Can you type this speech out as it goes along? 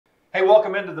Hey,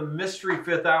 welcome into the Mystery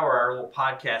Fifth Hour, our little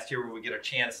podcast here where we get a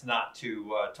chance not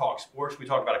to talk sports. We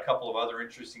talk about a couple of other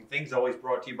interesting things, always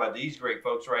brought to you by these great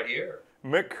folks right here.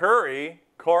 McCurry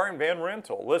Car and Van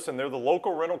Rental. Listen, they're the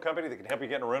local rental company that can help you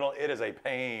get in a rental. It is a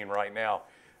pain right now,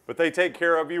 but they take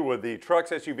care of you with the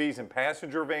trucks, SUVs, and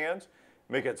passenger vans.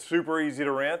 Make it super easy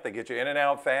to rent. They get you in and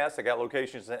out fast. They got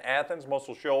locations in Athens,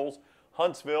 Muscle Shoals,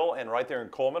 Huntsville, and right there in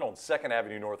Coleman on 2nd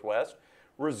Avenue Northwest.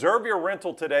 Reserve your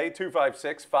rental today,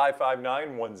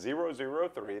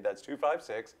 256-559-1003. That's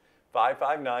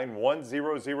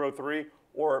 256-559-1003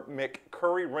 or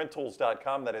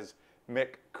McCurryRentals.com. That is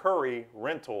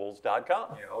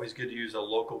McCurryRentals.com. Yeah, always good to use a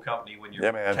local company when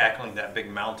you're tackling that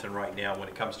big mountain right now when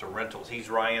it comes to rentals. He's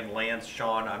Ryan, Lance,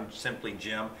 Sean. I'm simply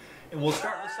Jim. And we'll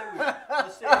start,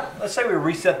 let's say we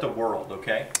reset the world,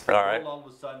 okay? All right. All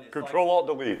of a sudden, it's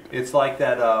Control-Alt-Delete. It's like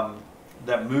that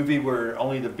that movie where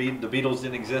only the Beatles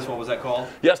didn't exist. What was that called?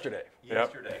 Yesterday.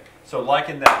 Yesterday. Yep. So like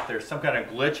in that, there's some kind of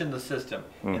glitch in the system,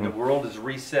 and the world is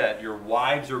reset. Your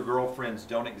wives or girlfriends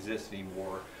don't exist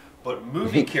anymore, but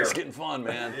movie characters. It's getting fun,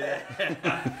 man. Yeah.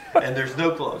 And there's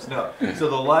no clothes, no. So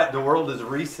the world is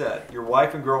reset. Your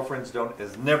wife and girlfriends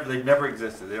they've never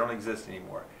existed. They don't exist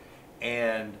anymore,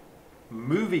 and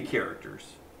movie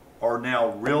characters are now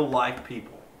real life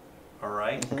people. All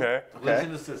right? Okay. Glitch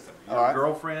in the system. Your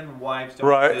girlfriend and wives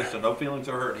don't exist, so no feelings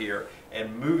are hurt here.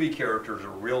 And movie characters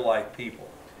are real life people.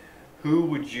 Who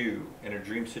would you, in a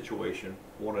dream situation,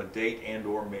 want to date and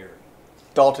or marry?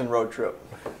 Dalton Road Trip.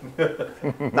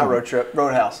 Not Road Trip,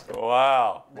 Roadhouse.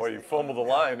 Wow. Boy, you fumbled the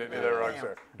line, didn't you there,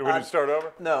 Roxanne? Do we need to start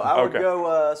over? No, I would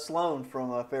go Sloan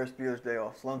from Ferris Bueller's Day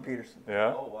Off. Sloan Peterson.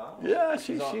 Yeah. Oh, wow. Yeah,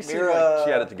 she seemed like she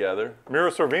had it together.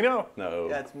 Mira Sorvino? No.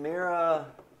 Yeah, it's Mira.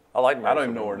 I like Mira. I don't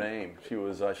even know her name. She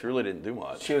really didn't do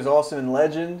much. She was also in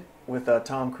Legend with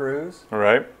Tom Cruise. All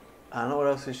right. I don't know what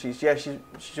else is she. Yeah,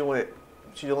 she's only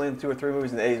in 2 or 3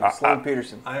 movies in the 80s. Sloan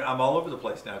Peterson. I'm all over the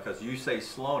place now because you say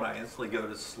Sloan, I instantly go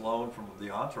to Sloan from The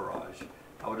Entourage.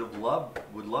 I would love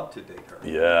to date her.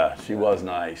 Yeah, she was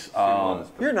nice.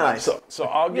 You're nice. So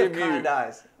I'll give you kind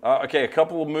eyes. Okay, a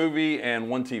couple of movie and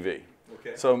one TV.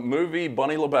 Okay. So movie,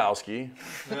 Bunny Lebowski.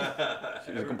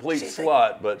 She's a complete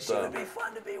slut, but She would be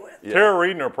fun to be with. yeah. Tara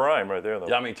Reid in her prime right there, though.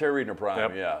 Yeah, I mean Terry Reid in her prime.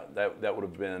 Yep. Yeah, that would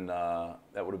have been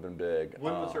big.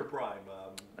 When was her prime?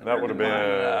 That would have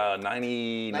been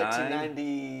 99.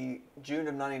 1990, June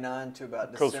of 99 to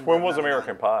about because December. when was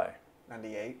American Pie?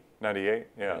 98. 98.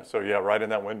 Yeah. So yeah, right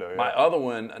in that window. Yeah. My other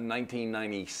one,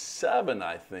 1997,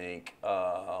 I think.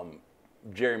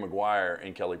 Jerry Maguire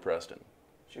and Kelly Preston.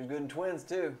 She was good in Twins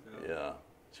too. Yeah,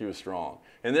 she was strong.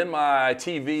 And then my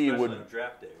TV Especially would. on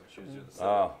draft day when she was doing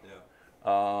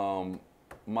the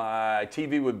My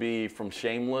TV would be from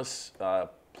Shameless.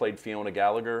 Played Fiona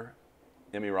Gallagher,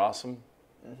 Emmy Rossum.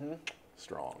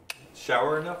 Strong.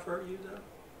 Shower enough for you though?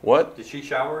 What? Did she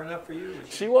shower enough for you?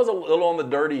 She was a little on the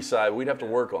dirty side. We'd have to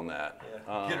work on that.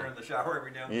 Yeah. Get her in the shower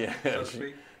every now and then, Yeah, so to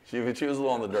speak. she was a little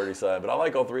on the dirty side, but I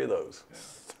like all 3 of those.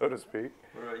 So to speak.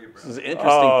 What about you, bro? This is an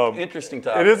interesting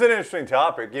topic. It is an interesting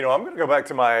topic. You know, I'm going to go back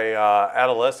to my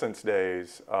adolescence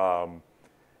days,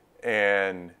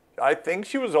 and I think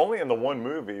she was only in the one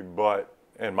movie,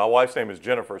 and my wife's name is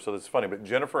Jennifer, so that's funny, but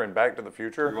Jennifer in Back to the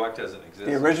Future. Your wife doesn't exist.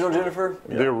 The original Jennifer?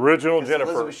 The original Jennifer.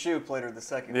 Elizabeth Shue played her the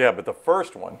second. Yeah, but the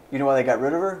first one. You know why they got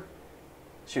rid of her?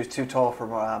 She was too tall for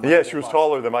Michael Yeah, she was Fox.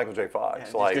 taller than Michael J. Fox.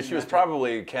 Yeah, like, Because she was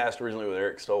probably cast originally with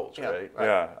Eric Stoltz, right?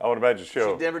 yeah, I would imagine She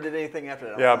never did anything after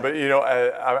that. Yeah, but you know,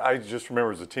 I just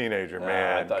remember as a teenager,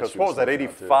 man. thought Because she what was was that, something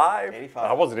out, 85? 85.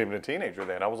 I wasn't even a teenager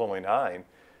then. I was only 9.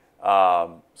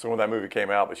 So when that movie came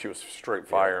out, but she was straight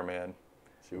fire, man.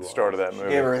 The start of that movie.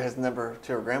 She gave her his number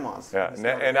to her grandma's. Yeah,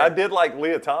 and I did like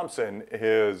Leah Thompson,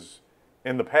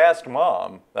 in The Past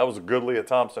Mom. That was a good Leah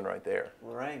Thompson right there.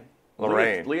 Lorraine.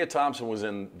 Leah Thompson was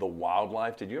in The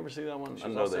Wildlife. Did you ever see that one? I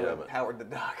know they haven't. Howard the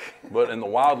Duck. But in The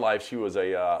Wildlife, she was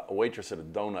a waitress at a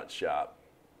donut shop.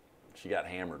 She got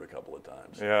hammered a couple of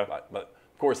times. Yeah. But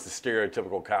of course, the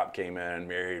stereotypical cop came in,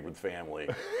 married with family.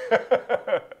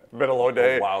 Been a long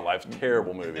day. Wildlife,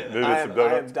 terrible movie. I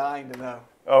am dying to know.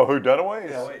 Oh, Who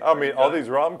Dunaways? Yeah, I mean, all these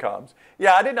rom-coms.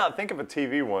 Yeah, I did not think of a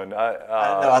TV one. No,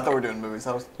 I thought we were doing movies.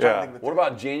 I was trying to think of What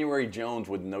about January Jones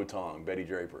with no tongue, Betty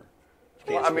Draper?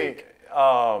 Well, I mean,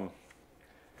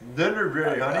 Thunder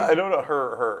Berry, honey. I don't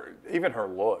know even her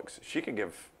looks. She can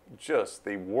give just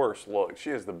the worst look. She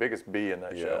is the biggest bee in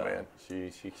that show, man. She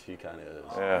kind of is.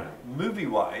 Yeah.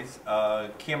 Movie-wise,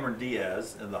 Cameron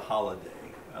Diaz in The Holiday.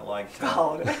 I like The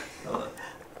Holiday.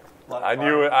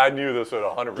 I knew this would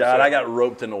 100%. God, I got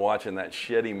roped into watching that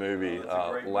shitty movie that's a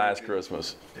great last movie.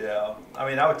 Christmas. Yeah, I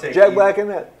mean, I would take Jack Black in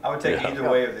that. I would take Yeah. either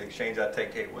way of the exchange. I'd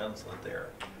take Kate Winslet there.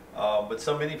 But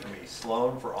so many for me.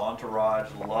 Sloane for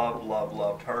Entourage,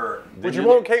 loved her. Would you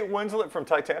want Kate Winslet from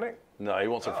Titanic? No, he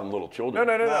wants it from Little Children.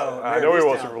 No. No, I Mayor know of he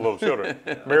wants it Easttown. from Little Children.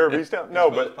 Mayor of Easttown?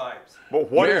 No, Both but pipes.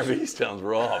 what Mayor is of Easttown's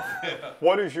rough.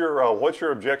 what's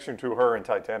your objection to her in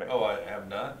Titanic? Oh, I have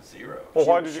none. Zero. Well,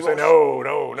 why did you she say won't-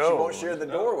 no? She won't share the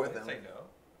door with I didn't him. say no.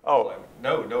 Oh,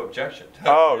 No objection.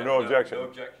 Oh, no objection. No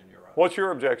objection. You're right. what's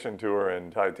your objection to her in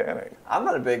Titanic? I'm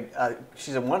not a big.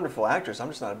 She's a wonderful actress. I'm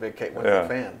just not a big Kate Winslet Yeah.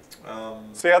 fan.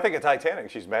 See, I think at Titanic,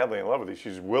 she's madly in love with you.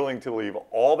 She's willing to leave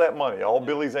all that money, all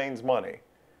Billy Zane's money,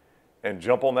 and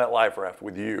jump on that life raft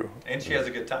with you. And she has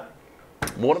a good time.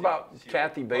 What about She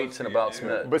Kathy Bates and supposed to be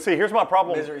About a Smith? But see, here's my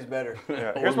problem. Misery's better.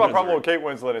 Yeah, here's my problem with Kate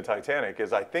Winslet in Titanic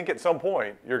is I think at some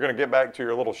point you're going to get back to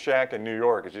your little shack in New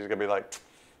York and she's going to be like,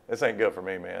 this ain't good for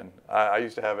me, man. I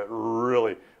used to have it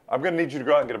really. I'm going to need you to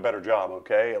go out and get a better job,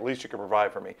 okay? At least you can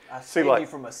provide for me. I See, saved like, you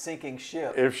from a sinking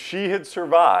ship. if she had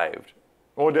survived,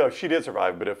 well, no, she did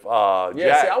survive, but if Yeah,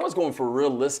 Jack, see, I was going for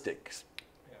realistic.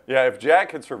 yeah, if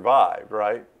Jack had survived,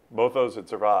 right, both those had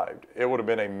survived, it would have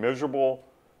been a miserable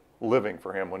living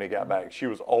for him when he got back. She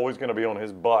was always going to be on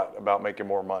his butt about making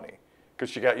more money because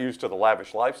she got used to the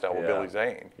lavish lifestyle with Yeah. Billy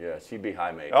Zane. Yeah, she'd be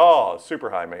high maintenance. Oh, super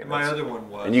high maintenance. My other one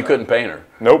was. And you couldn't paint her.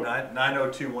 Nope.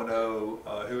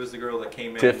 90210. Who was the girl that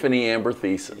came in? Tiffany Amber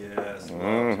Thiessen. Yes.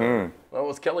 Well, it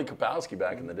was Kelly Kapowski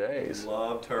back in the days.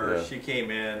 Loved her. Yeah. She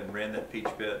came in and ran that peach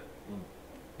pit.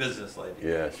 Business lady.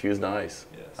 Yeah, she was nice.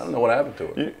 Yes. I don't know what happened to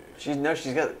her. She's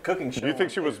she's got a cooking show. Do you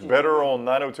think she was on better on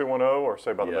 90210 or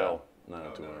Saved by the Yeah, Bell? no,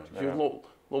 to her. She was a little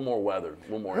more weathered, a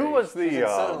little more. Who age. was the? She's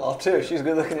son-in-law too. She's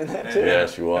good looking in that too. Yeah,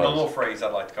 she And a little was. phrase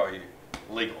I'd like to call you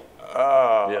legal.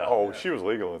 Yeah. Oh, she was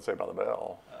legal in Saved by the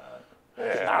Bell.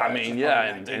 I mean, yeah,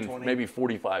 and 1920. maybe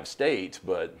 45 states,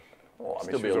 but Well, I mean,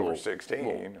 still she be was a over little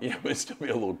 16. yeah, but it'd still be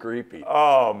a little creepy.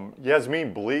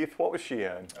 Yasmine Bleeth, what was she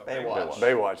in? Baywatch.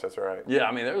 Baywatch, that's right. Yeah,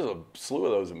 I mean, there was a slew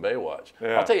of those in Baywatch.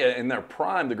 Yeah. I'll tell you, in their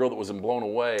prime, the girl that was in Blown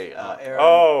Away. Aaron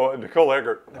Oh, Nicole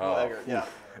Eggert. Eggert, yeah.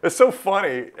 It's so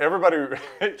funny. Everybody,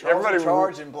 Charles in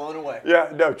Charge and Blown Away. Yeah,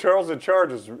 no, Charles in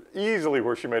Charge is easily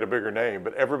where she made a bigger name,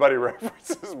 but everybody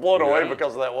references Blown Away Yeah.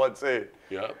 because of that one scene.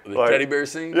 Yeah, the Like- teddy bear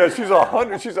scene. Yeah, she's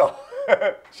 100.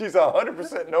 She's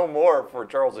 100% no more for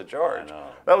Charles in Charge. I know.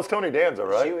 That was Tony Danza,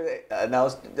 right? She was, that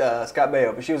was Scott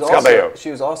Baio, but she was Scott also Baio. she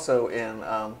was also in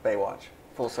Baywatch.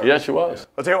 Full circle. Yeah, she was.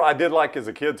 I'll tell you what, I did like as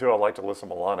a kid too. I liked Alyssa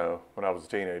Milano when I was a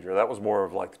teenager. That was more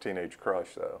of like the teenage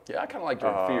crush, though. Yeah, I kind of liked her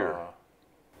in Fear.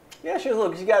 Yeah, she was.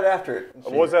 Look, she got after it.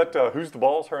 She- Was that Who's the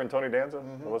Balls? Her and Tony Danza,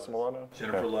 Alyssa Milano.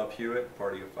 Jennifer Love Hewitt,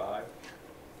 Party of Five.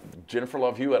 Jennifer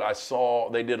Love Hewitt, I saw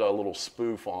they did a little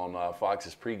spoof on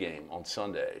Fox's pregame on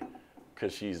Sunday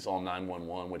because she's on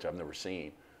 911, which I've never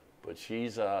seen. But she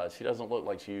doesn't look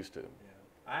like she used to.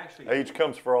 I actually, Age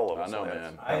comes for all of I us. know, Lance.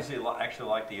 man. I actually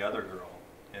like the other girl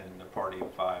in the Party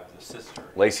of Five, the sister.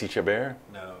 Lacey Chabert?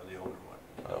 No, the older one.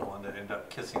 The one that ended up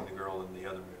kissing the girl in the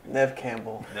other movie. Nev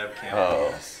Campbell. Nev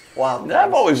Campbell. Wild That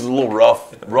Things. always was a little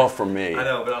rough for me. I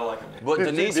know, but I like him. But Did-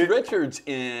 Denise did- Richards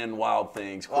in Wild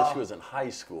Things, of course, Wow. she was in high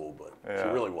school, but she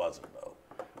Yeah. really wasn't, though.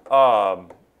 I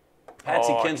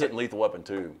Patsy Kensit can't- in Lethal Weapon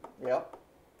 2. Yep.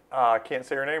 I can't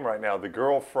say her name right now. The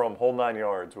girl from Whole 9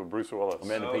 Yards with Bruce Willis.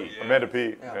 Amanda Oh, Peet. yeah. Amanda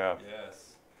Peet. Yeah. Yeah.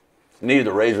 Yes. Needed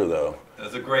a razor, though.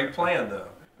 That's a great plan, though.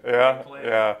 Yeah. Plan.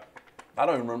 Yeah. I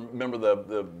don't even remember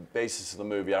the basis of the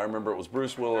movie. I remember it was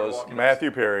Bruce Willis, walking- Matthew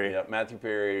Perry. yeah, Matthew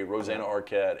Perry, Rosanna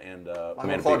Arquette, and Michael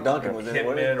Amanda Clark Peet. Duncan was in it.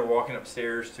 wasn't Hitmen he? are walking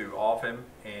upstairs to off him,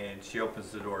 and she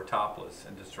opens the door topless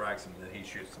and distracts him. Then he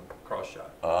shoots them cross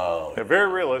shot. Oh. Yeah,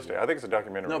 very realistic. I think it's a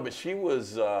documentary. No, but she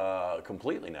was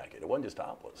completely naked. It wasn't just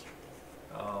topless.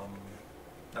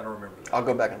 I don't remember that. I'll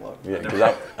go back and look. Yeah,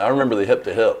 because I remember the hip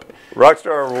to hip.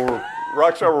 Rockstar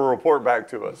will report back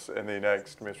to us in the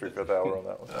next Mystery Fifth Hour on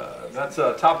that one. That's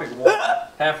topic one,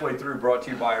 halfway through, brought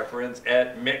to you by our friends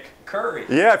at McCurry.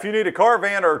 Yeah, if you need a car,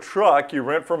 van, or truck, you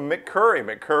rent from McCurry.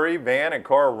 McCurry Van and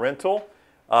Car Rental.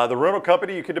 The rental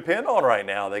company you can depend on right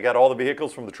now. They got all the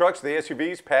vehicles from the trucks, the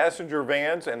SUVs, passenger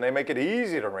vans, and they make it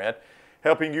easy to rent,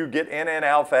 helping you get in and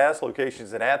out fast.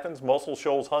 Locations in Athens, Muscle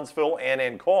Shoals, Huntsville, and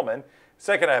in Coleman.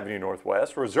 2nd Avenue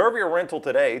Northwest. Reserve your rental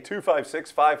today,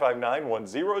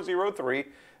 256-559-1003.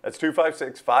 That's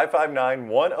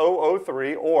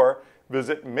 256-559-1003, or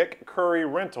visit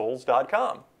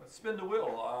McCurryRentals.com. Let's spin the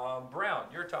wheel. Brown,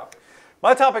 your topic.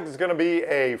 My topic is going to be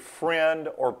a friend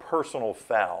or personal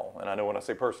foul. And I know when I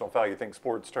say personal foul, you think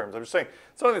sports terms. I'm just saying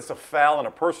something that's a foul in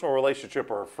a personal relationship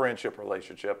or a friendship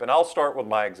relationship. And I'll start with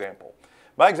my example.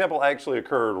 My example actually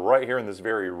occurred right here in this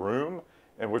very room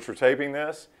in which we're taping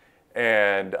this.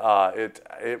 And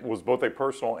it was both a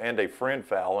personal and a friend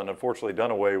foul. And unfortunately,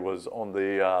 Dunaway was on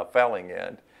the fouling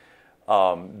end.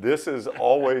 This is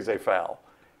always a foul.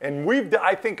 And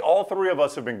I think all three of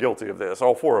us have been guilty of this.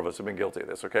 All four of us have been guilty of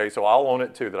this, okay? So I'll own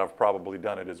it too, that I've probably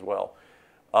done it as well.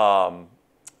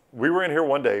 We were in here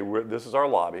one day, this is our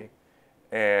lobby,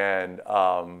 and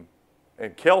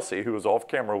Kelsey, who was off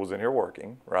camera, was in here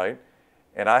working, right?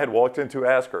 And I had walked in to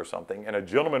ask her something, and a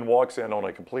gentleman walks in on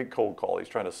a complete cold call. He's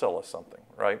trying to sell us something,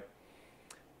 right?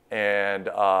 And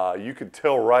you could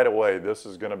tell right away this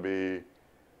is going to be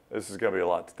a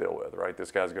lot to deal with, right?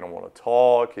 This guy's going to want to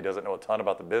talk. He doesn't know a ton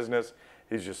about the business.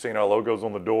 He's just seen our logos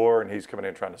on the door, and he's coming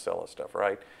in trying to sell us stuff,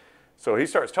 right? So he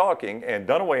starts talking, and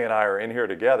Dunaway and I are in here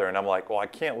together, and I'm like, well, I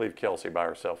can't leave Kelsey by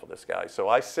herself with this guy. So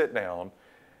I sit down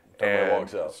and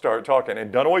start talking,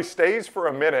 and Dunaway stays for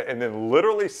a minute and then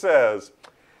literally says,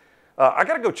 I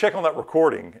got to go check on that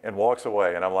recording, and walks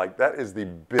away. And I'm like, that is the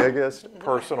biggest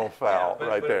personal foul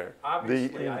right there.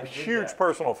 The huge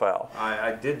personal foul.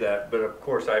 I did that, but of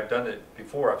course I've done it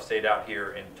before. I've stayed out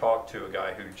here and talked to a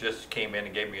guy who just came in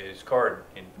and gave me his card,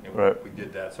 and right. we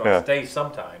did that. So I stay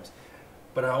sometimes,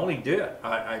 but I only did.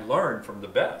 I learned from the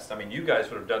best. I mean, you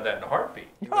guys would have done that in a heartbeat.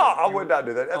 No, I would not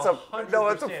do that. That's a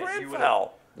friend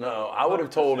foul. No, I would have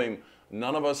told him,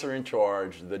 none of us are in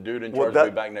charge. The dude in charge will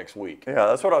be back next week. Yeah,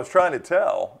 that's what I was trying to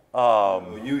tell.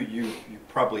 You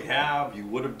probably have. You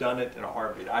would have done it in a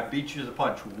heartbeat. I beat you to the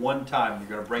punch one time. You're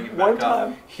going to bring it back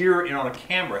up here on a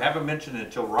camera. Haven't mentioned it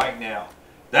until right now.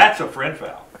 That's a friend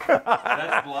foul.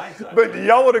 That's blindside. But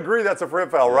y'all would agree that's a friend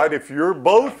foul, right? If you're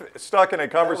both stuck in a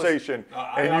conversation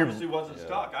I obviously wasn't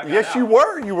stuck. Yes, you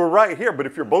were. You were right here. But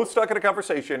if you're both stuck in a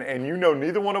conversation and you know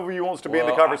neither one of you wants to be in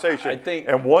the conversation,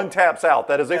 and one taps out,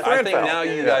 that is a friend foul. I think now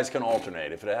you guys can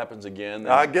alternate. If it happens again,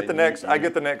 then I get the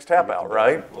next tap out,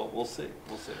 right? Well, we'll see.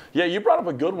 We'll see. Yeah, you brought up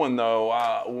a good one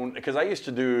though, because I used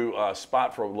to do a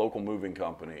spot for a local moving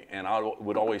company, and I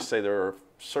would always say there are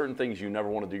certain things you never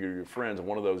want to do to your friends, and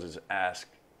one of those is ask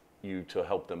you to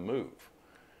help them move.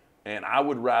 And I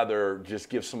would rather just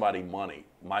give somebody money,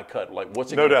 my cut, like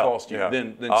what's it going to cost you,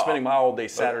 than spending my all day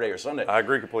Saturday or Sunday. I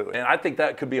agree completely. And I think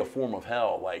that could be a form of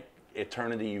hell, like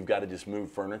eternity, you've got to just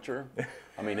move furniture.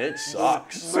 I mean, it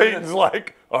sucks. Satan's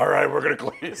like, all right, we're going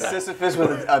to clean. Sisyphus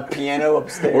with a piano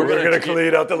upstairs. We're going to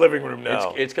clean out the living room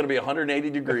now. It's going to be 180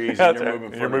 degrees and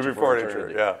you're moving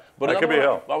furniture. Yeah. But that could be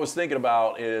hell. I was thinking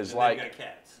about is like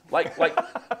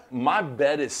my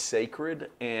bed is sacred,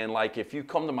 and like if you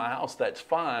come to my house, that's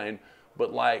fine.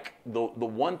 But like the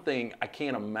one thing I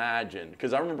can't imagine,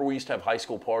 because I remember we used to have high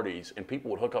school parties and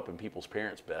people would hook up in people's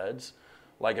parents' beds.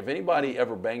 Like if anybody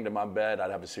ever banged in my bed,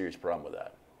 I'd have a serious problem with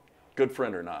that. Good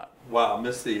friend or not. Wow, I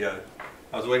missed the.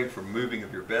 I was waiting for moving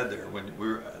of your bed there when we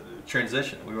were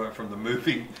transition. We went from the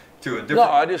moving to a different. No,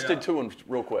 I just did two ones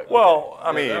real quick. Well,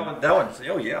 I mean, that one's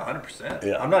 100%.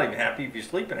 Yeah. I'm not even happy if you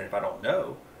sleep in it if I don't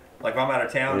know. Like if I'm out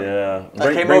of town. Yeah.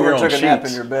 I came over and took a nap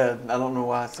in your bed. I don't know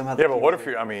why. Somehow. Yeah, but what if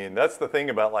you? I mean, that's the thing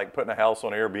about like putting a house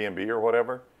on Airbnb or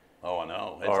whatever. Oh, I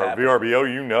know. Or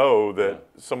VRBO, you know that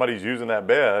somebody's using that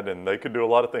bed and they could do a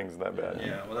lot of things in that bed.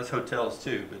 Yeah, well, that's hotels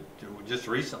too. But just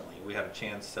recently, we had a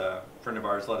chance. A friend of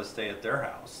ours let us stay at their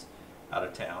house out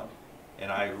of town,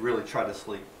 and I really tried to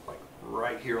sleep like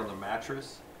right here on the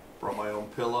mattress. Brought my own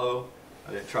pillow.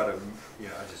 I didn't try to,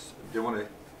 I just didn't want to.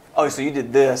 Oh, so you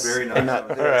did this. Very nice. And not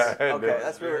this. Okay,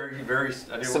 that's very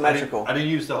symmetrical. I didn't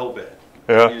use the whole bed.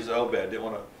 Yeah. I didn't use the whole bed. Didn't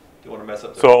want to mess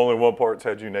up. So only one part's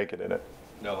had you naked in it.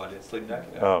 No, I didn't sleep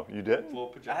naked. Oh, you did? Full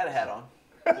pajamas. I had a hat on.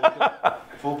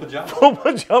 Full pajamas. Full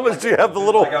pajamas. Do you have the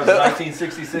little? Like I was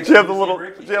 1966. Do you have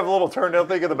the little turn down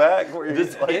thing in the back? Where you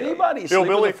Does like, anybody sleep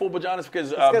in full pajamas?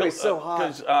 Because gonna be so hot.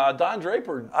 Because Don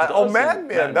Draper. Mad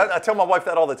Men. I tell my wife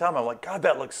that all the time. I'm like, God,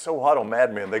 that looks so hot on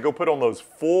Mad Men. They go put on those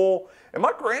full. And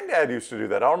my granddad used to do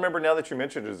that. I remember now that you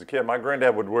mentioned it as a kid. My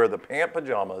granddad would wear the pant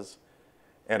pajamas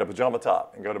and a pajama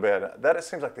top and go to bed. That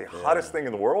seems like the hottest thing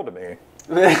in the world to me.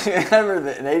 I remember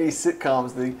that in 80s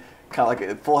sitcoms, the kind of like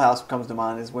a Full House comes to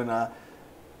mind is when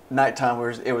nighttime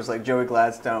it was like Joey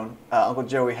Gladstone. Uncle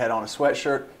Joey had on a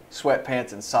sweatshirt,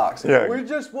 sweatpants, and socks. Yeah. We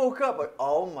just woke up. Like,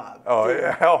 oh my. Oh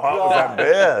yeah, how hot was that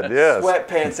bed? Yes.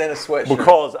 Sweatpants and a sweatshirt.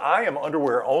 Because I am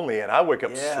underwear only, and I wake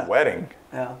up sweating.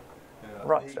 Yeah.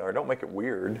 Right, Sarah. Don't make it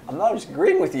weird. I'm not just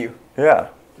agreeing with you. Yeah.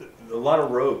 A lot of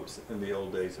robes in the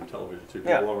old days of television too.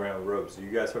 People Yeah. walk around with robes. Do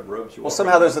you guys have robes? Well,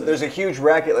 somehow there's a huge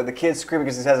racket. Like the kid's screaming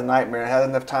because he has a nightmare. It has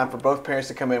enough time for both parents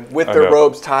to come in with their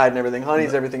robes tied and everything. Honey,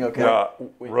 is everything okay?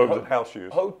 Robes and house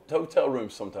shoes. Hotel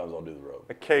rooms, sometimes I'll do the robe.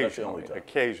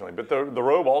 Occasionally. But the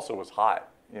robe also was hot.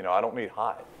 I don't need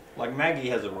hot. Like Maggie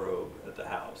has a robe at the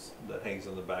house that hangs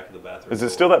on the back of the bathroom. Is it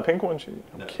still that pink one?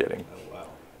 I'm No. kidding. Oh wow,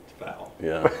 it's foul.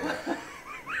 Yeah.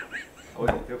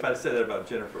 If I said that about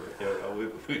Jennifer,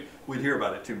 we'd hear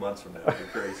about it 2 months from now. It'd be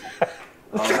crazy.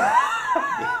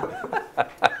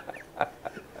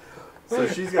 So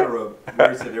she's got a robe.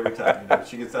 Mary said every time,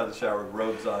 she gets out of the shower,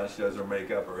 robes on, she does her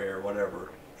makeup, her hair, whatever,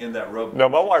 in that robe. No,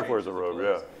 my She wife changes wears a the robe,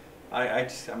 clothes.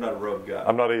 I'm not a robe guy.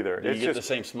 I'm not either. Do you get the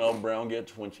same smell Brown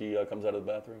gets when she comes out of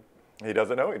the bathroom? He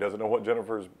doesn't know. He doesn't know what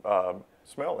Jennifer's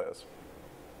smell is.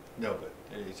 No, but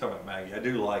you're talking about Maggie. I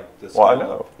do like the smell Well, I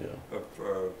know.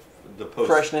 of the post.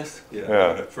 Freshness.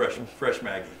 Yeah. Fresh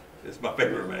Maggie. It's my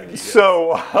favorite Maggie. Yes.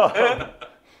 So,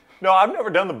 no, I've never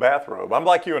done the bathrobe. I'm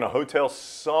like you in a hotel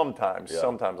sometimes. Yeah.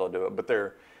 Sometimes I'll do it, but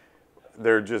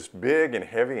they're just big and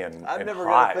heavy and I've never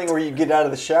hot. got a thing where you get out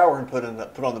of the shower and put on the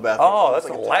bathroom. Oh, that's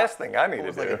It's the like a last thing I need to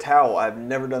It's do. like a towel. I've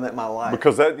never done that in my life.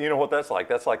 Because that, you know what that's like?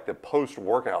 That's like the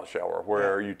post-workout shower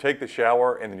where you take the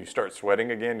shower and then you start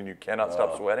sweating again and you cannot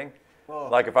stop sweating. Oh.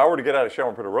 Like if I were to get out of the shower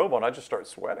and put a robe on, I'd just start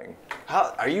sweating.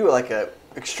 How are you like a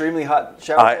extremely hot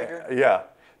shower taker? Yeah.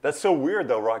 That's so weird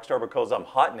though, Rockstar, because I'm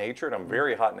hot-natured. I'm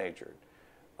very hot-natured.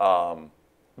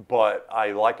 But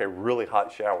I like a really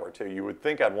hot shower too. You would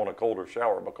think I'd want a colder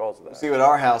shower because of that. See, at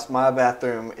our house, my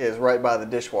bathroom is right by the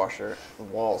dishwasher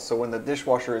wall. So when the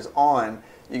dishwasher is on,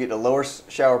 you get the lower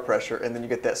shower pressure, and then you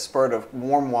get that spurt of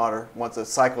warm water once the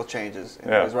cycle changes,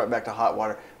 and it goes right back to hot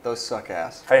water. Those suck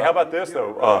ass. Hey, how about this You have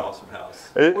a though? really awesome house.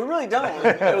 We really don't.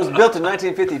 It was built in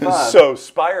 1955. So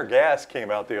Spire Gas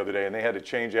came out the other day, and they had to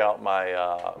change out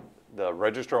my the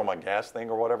register on my gas thing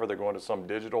or whatever. They're going to some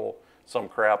digital, some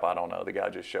crap. I don't know. The guy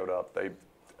just showed up. They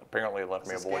apparently left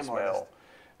me a It's a scam voicemail. artist.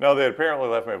 No, they apparently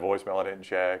left me a voicemail. I didn't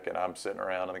check, and I'm sitting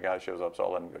around, and the guy shows up, so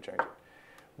I'll let him go change it.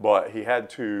 But he had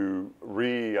to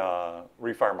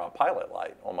refire my pilot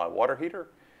light on my water heater,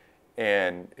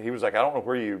 and he was like, "I don't know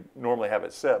where you normally have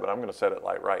it set, but I'm going to set it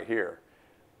like right here."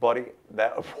 Buddy,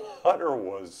 that water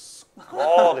was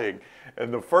scalding.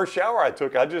 And the first shower I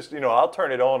took, I just, I'll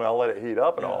turn it on and I'll let it heat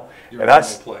up and all. Your And normal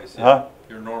I, place. Yeah. Huh?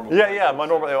 Your normal Yeah, place. yeah, my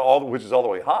normal, which is all the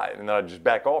way hot, and then I just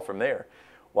back off from there.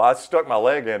 Well, I stuck my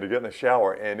leg in to get in the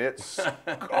shower, and it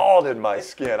scalded my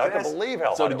skin. I couldn't believe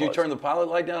how So hot did it you was. turn the pilot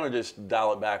light down or just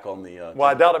dial it back on the? Well,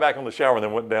 I dialed it back on the shower and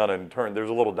then went down and turned. There's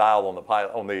a little dial on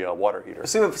the water heater.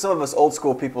 Some of us old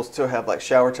school people still have like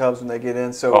shower tubs when they get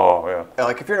in. So, Oh yeah.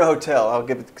 like if you're in a hotel, I'll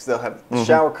give it because they'll have the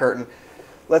shower curtain.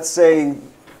 Let's say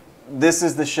this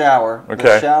is the shower. Okay.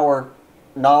 The shower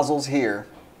nozzle's here.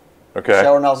 Okay.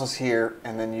 Shower nozzle's here,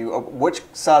 and then which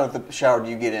side of the shower do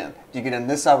you get in? Do you get in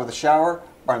this side with the shower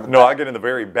or in the No, back? I get in the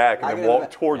very back and I then get in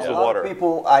walk towards the A lot water. of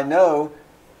people I know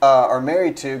are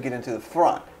married to get into the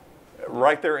front.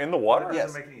 Right there in the water? Doesn't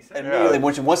Yes. make any sense. Immediately,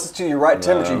 once it's to your right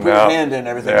temperature, you put No. your hand in and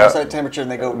everything. Yeah. Once that temperature, and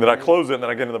they go. And then I close it and then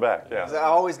I get in the back. Yeah. I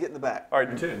always get in the back. All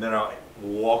right. Too. And then I'll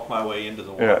walk my way into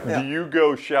the Yeah. water. Yeah. Do you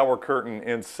go shower curtain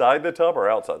inside the tub or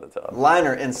outside the tub?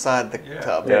 Liner inside the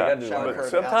tub. Yeah, you gotta do Shower liner. But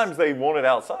curtain sometimes they want it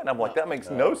outside. And I'm like, that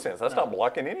makes no sense. That's not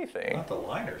blocking anything. Not the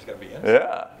liner. It's got to be inside.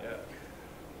 Yeah. Yeah.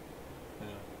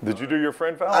 Did you do your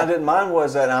friend foul? I didn't. Mine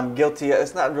was that I'm guilty.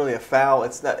 It's not really a foul.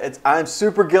 It's not. I'm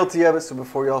super guilty of it. So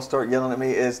before y'all start yelling at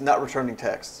me, is not returning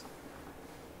texts.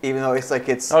 Even though it's like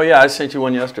it's. Oh yeah, I sent you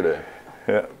one yesterday.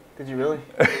 Yeah. Did you really?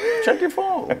 Check your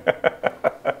phone.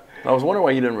 I was wondering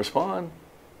why you didn't respond.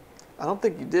 I don't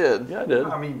think you did. Yeah, I did.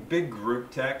 I mean, big group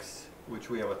texts, which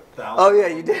we have 1,000. Oh yeah,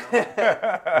 you did. We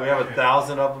have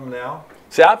 1,000 of them now.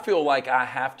 See, I feel like I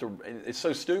have to. It's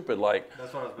so stupid. Like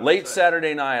That's what I was about late to say.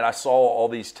 Saturday night, I saw all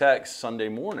these texts Sunday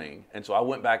morning, and so I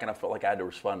went back and I felt like I had to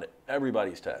respond to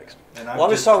everybody's text. And Well, I'm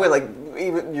just talking about like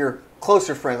even your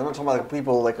closer friends. I'm not talking about like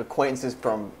people like acquaintances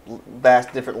from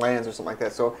vast different lands or something like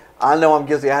that. So I know I'm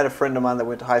guilty. I had a friend of mine that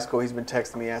went to high school. He's been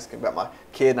texting me asking about my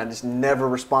kid, and I just never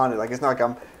responded. Like it's not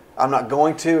like I'm not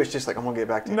going to. It's just like I'm gonna get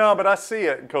back to you. No, but I see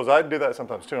it because I do that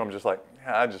sometimes too. I'm just like,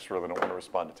 I just really don't want to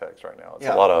respond to text right now. It's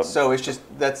Yeah. a lot of. So it's just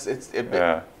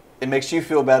Yeah. it makes you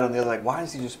feel bad on the other. Like, why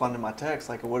is he responding to my text?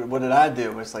 Like, what did I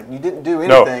do? It's like you didn't do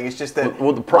anything. It's just that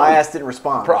Well, the my problem- ass didn't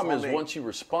respond. The problem That's is not me. once you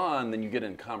respond, then you get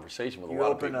in conversation with You a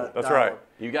lot of open people. a That's dialogue. right.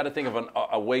 You got to think of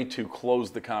a way to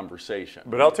close the conversation.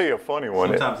 But I'll tell you a funny one.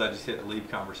 Sometimes I just hit leave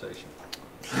conversation.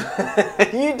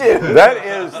 You do. That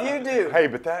is. You do. Hey,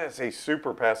 but that is a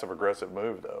super passive aggressive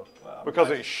move though, Well,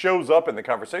 because it shows up in the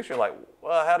conversation. You're like,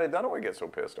 well, how did we get so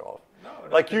pissed off? No,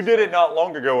 Like you did it not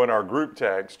long ago in our group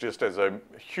text, just as a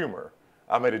humor.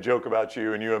 I made a joke about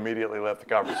you, and you immediately left the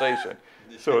conversation.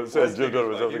 So it says Jim Donovan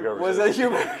was the Was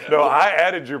conversation. that humor? No, I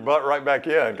added your butt right back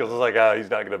in because I was like, he's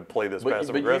not going to play this passive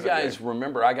But you aggressive. guys game.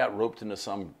 remember, I got roped into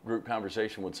some group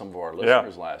conversation with some of our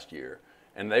listeners last year,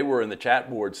 and they were in the chat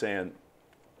board saying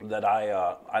that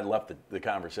I left the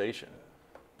conversation.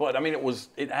 But I mean,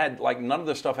 it had like none of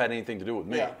this stuff had anything to do with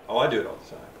me. Yeah. Oh, I do it all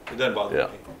the time. It doesn't bother Yeah.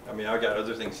 me. I mean, I've got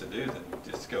other things to do than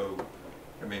just go.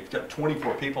 I mean, if you've got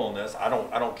 24 people in this, I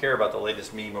don't care about the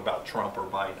latest meme about Trump or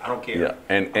Biden. I don't care. Yeah,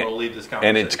 I'm going to leave this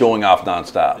conversation. and it's going off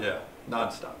nonstop. Yeah,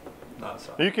 nonstop.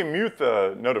 You can mute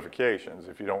the notifications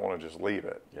if you don't want to just leave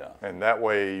it. Yeah. And that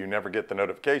way you never get the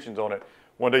notifications on it.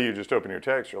 One day you just open your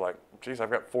text, you're like, geez,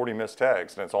 I've got 40 missed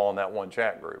texts, and it's all in that one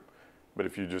chat group. But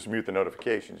if you just mute the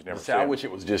notifications, you never see I them. wish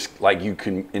it was just like you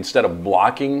can, instead of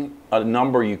blocking a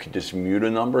number, you could just mute a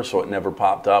number so it never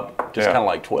popped up. Just Yeah. kind of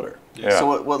like Twitter. Yeah.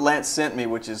 So what Lance sent me,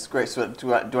 which is great. So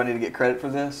do I need to get credit for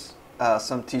this?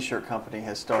 Some T-shirt company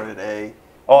has started a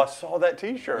Oh, I saw that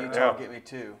T-shirt. Utah Yeah. Get Me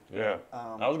Too. Yeah.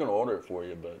 I was going to order it for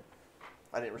you, but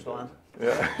I didn't respond.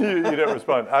 Yeah. you didn't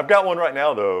respond. I've got one right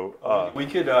now, though. We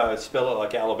could spell it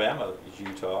like Alabama is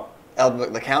Utah.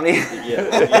 The county.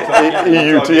 Yeah.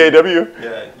 E-U-T-A-W?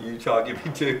 Yeah, Utah Give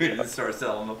Me Two and start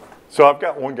selling them. So I've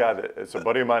got one guy it's a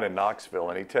buddy of mine in Knoxville,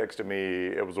 and he texted me,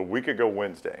 it was a week ago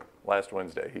last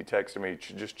Wednesday. He texted me,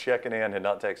 just checking in, had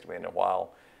not texted me in a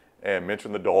while, and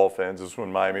mentioned the Dolphins. This is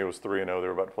when Miami was 3-0. They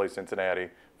were about to play Cincinnati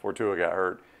before Tua got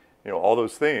hurt. You know, all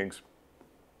those things.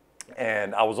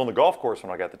 And I was on the golf course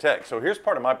when I got the text. So here's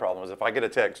part of my problem is if I get a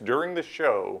text during the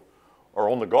show or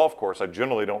on the golf course, I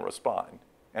generally don't respond.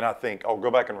 And I think, I'll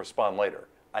go back and respond later.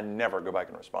 I never go back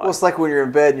and respond. Well, it's like when you're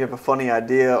in bed and you have a funny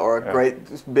idea or a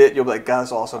great bit, you'll be like, God,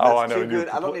 that's awesome. That's I know. too good.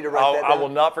 I don't need to write that down. I will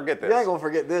not forget this. You ain't going to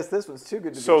forget this. This one's too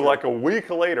good to be So true. like a week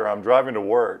later, I'm driving to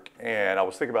work, and I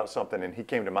was thinking about something, and he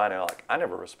came to mind, and I'm like, I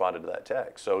never responded to that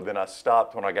text. So then I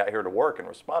stopped when I got here to work and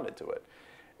responded to it.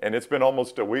 And it's been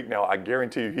almost a week now. I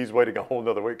guarantee you he's waiting a whole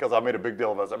nother week because I made a big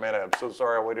deal of it. I said, man, I'm so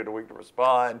sorry I waited a week to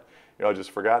respond. You know, I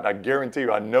just forgot. And I guarantee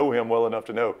you, I know him well enough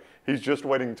to know he's just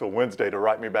waiting until Wednesday to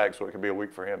write me back so it can be a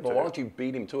week for him, well, too. why don't you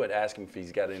beat him to it? Ask him if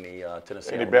he's got any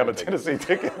Tennessee. Any Alabama Bama, tickets. Tennessee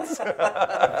tickets.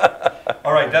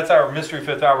 All right, that's our Mystery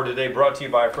Fifth Hour today, brought to you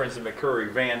by our friends at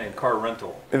McCurry Van and Car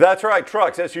Rental. That's right.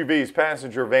 Trucks, SUVs,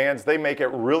 passenger vans, they make it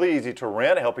really easy to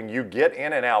rent, helping you get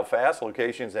in and out fast.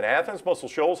 Locations in Athens, Muscle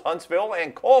Shoals, Huntsville,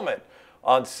 and Coleman.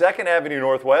 On 2nd Avenue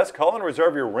Northwest, call and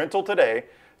reserve your rental today.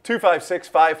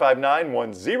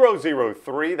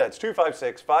 256-559-1003. That's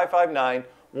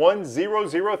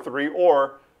 256-559-1003.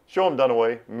 Or show them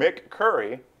Dunaway, Mick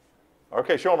Curry.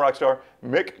 Okay, show them Rockstar.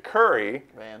 Mick Curry.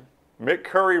 Man.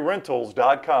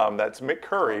 McCurryrentals.com. That's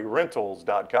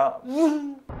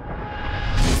McCurryrentals.com.